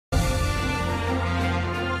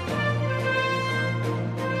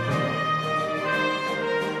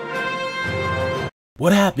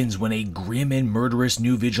What happens when a grim and murderous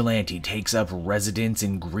new vigilante takes up residence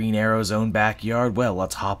in Green Arrow's own backyard? Well,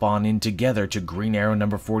 let's hop on in together to Green Arrow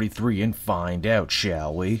number 43 and find out,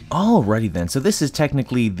 shall we? Alrighty then, so this is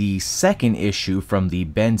technically the second issue from the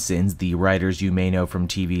Bensons, the writers you may know from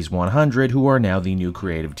TV's 100, who are now the new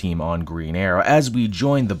creative team on Green Arrow. As we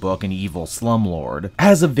join the book, an evil slumlord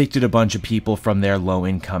has evicted a bunch of people from their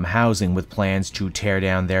low-income housing with plans to tear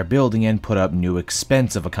down their building and put up new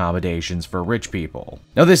expensive accommodations for rich people.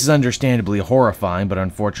 Now this is understandably horrifying, but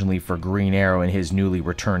unfortunately for Green Arrow and his newly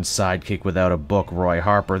returned sidekick without a book, Roy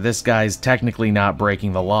Harper, this guy's technically not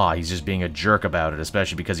breaking the law, he's just being a jerk about it,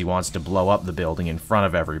 especially because he wants to blow up the building in front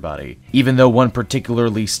of everybody. Even though one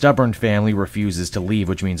particularly stubborn family refuses to leave,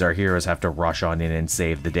 which means our heroes have to rush on in and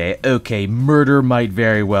save the day. Okay, murder might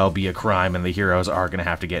very well be a crime and the heroes are gonna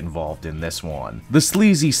have to get involved in this one. The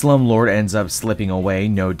sleazy slumlord ends up slipping away,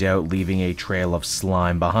 no doubt leaving a trail of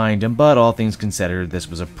slime behind him, but all things considered, this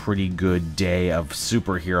was a pretty good day of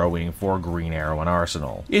superheroing for Green Arrow and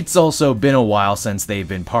Arsenal. It's also been a while since they've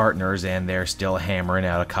been partners, and they're still hammering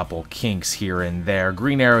out a couple kinks here and there.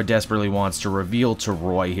 Green Arrow desperately wants to reveal to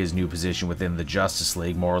Roy his new position within the Justice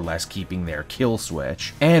League, more or less keeping their kill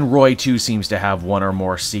switch. And Roy too seems to have one or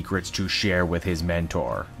more secrets to share with his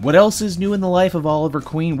mentor. What else is new in the life of Oliver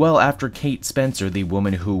Queen? Well, after Kate Spencer, the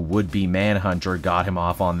woman who would be Manhunter, got him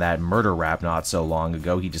off on that murder rap not so long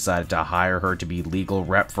ago, he decided to hire her to be legal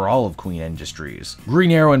rep for all of Queen Industries.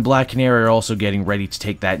 Green Arrow and Black Canary are also getting ready to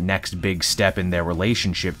take that next big step in their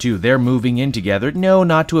relationship too. They're moving in together. No,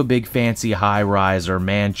 not to a big fancy high-rise or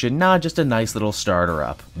mansion, not just a nice little starter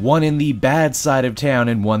up. One in the bad side of town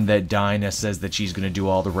and one that Dinah says that she's gonna do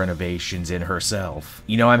all the renovations in herself.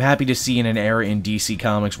 You know, I'm happy to see in an era in DC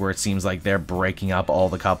Comics where it seems like they're breaking up all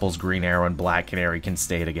the couples Green Arrow and Black Canary can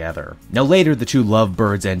stay together. Now later, the two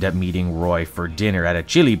lovebirds end up meeting Roy for dinner at a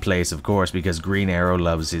chili place, of course, because Green Arrow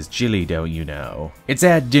loves his chili, don't you know? It's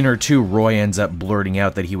at dinner too, Roy ends up blurting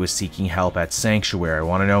out that he was seeking help at Sanctuary.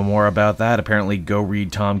 Want to know more about that? Apparently go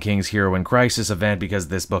read Tom King's Hero in Crisis event, because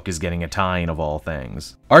this book is getting a tie-in of all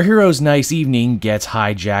things. Our hero's nice evening gets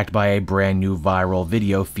hijacked by a brand new viral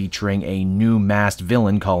video featuring a new masked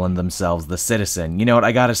villain calling themselves the Citizen. You know what,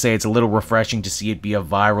 I gotta say, it's a little refreshing to see it be a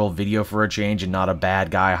viral video for a change and not a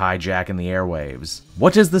bad guy hijacking the airwaves.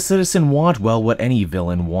 What does the Citizen want? Well, what any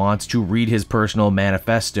villain wants: to read his personal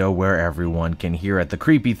manifesto where everyone can hear it. The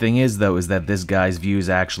creepy thing is, though, is that this guy's views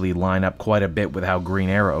actually line up quite a bit with how Green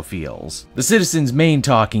Arrow feels. The Citizen's main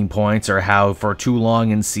talking points are how for too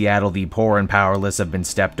long in Seattle the poor and powerless have been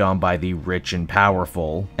stepped on by the rich and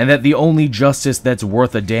powerful, and that the only justice that's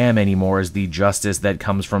worth a damn anymore is the justice that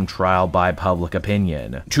comes from trial by public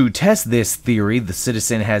opinion. To test this theory, the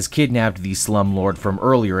Citizen has kidnapped the slumlord from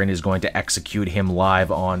earlier and is going to execute him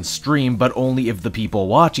live on stream, but only if the people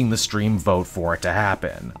watching the stream vote for it to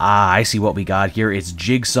happen. Ah, I see what we got here. It's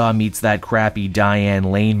Jigsaw meets that crappy Diane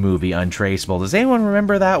Lane movie, Untraceable. Does anyone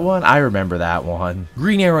remember that one? I remember that one.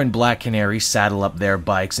 Green Arrow and Black Canary saddle up their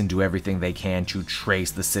bikes and do everything they can to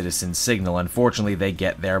trace the Citizen's signal. Unfortunately, they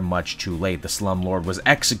get there much too late. The slumlord was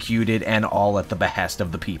executed, and all at the behest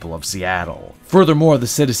of the people of Seattle. Furthermore, the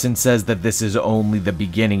Citizen says that this is only the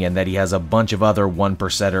beginning and that he has a bunch of other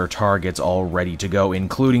 1%er targets all ready to go,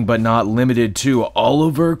 including but not limited to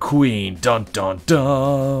Oliver Queen. Dun dun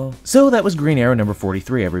dun! So that was Green Arrow number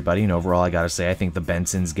 43, everybody, and overall I gotta say I think the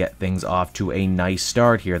Bensons get things off to a nice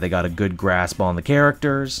start here. They got a good grasp on the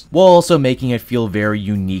characters, while also making it feel very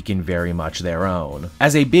unique and very much their own.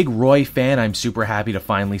 As a big Roy fan, I'm super happy to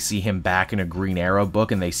finally see him back in a Green Arrow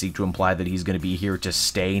book, and they seek to imply that he's gonna be here to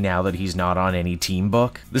stay now that he's not on any team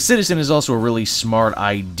book. The Citizen is also a really smart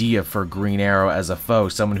idea for Green Arrow as a foe,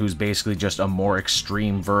 someone who's basically just a more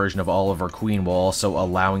extreme version of Oliver Queen, while also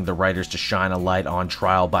allowing the writers to shine a light on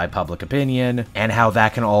trial by public opinion, and how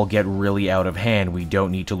that can all get really out of hand. We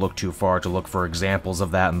don't need to look too far to look for examples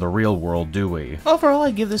of that in the real world, do we? Overall,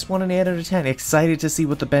 I give this one an 8 out of 10. Excited to see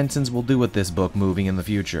what the Bensons will do with this book moving in the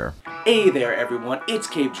future. Hey there everyone, it's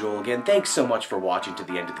Cape Joel again. Thanks so much for watching to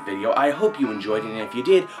the end of the video. I hope you enjoyed it, and if you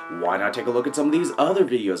did, why not take a look at some of these other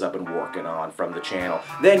videos I've been working on from the channel.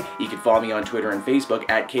 Then you can follow me on Twitter and Facebook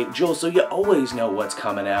at Cape Joel, so you always know what's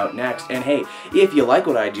coming out next. And hey, if you like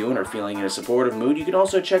what I do and are feeling in a supportive mood, you can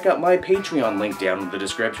also check out my Patreon link down in the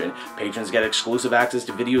description. Patrons get exclusive access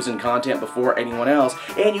to videos and content before anyone else,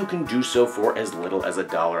 and you can do so for as little as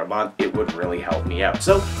 $1 a month. It would really help me out.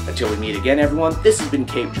 So until we meet again, everyone, this has been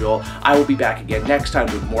Cape Joel. I will be back again next time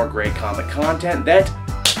with more great comic content that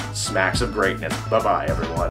smacks of greatness. Bye-bye, everyone.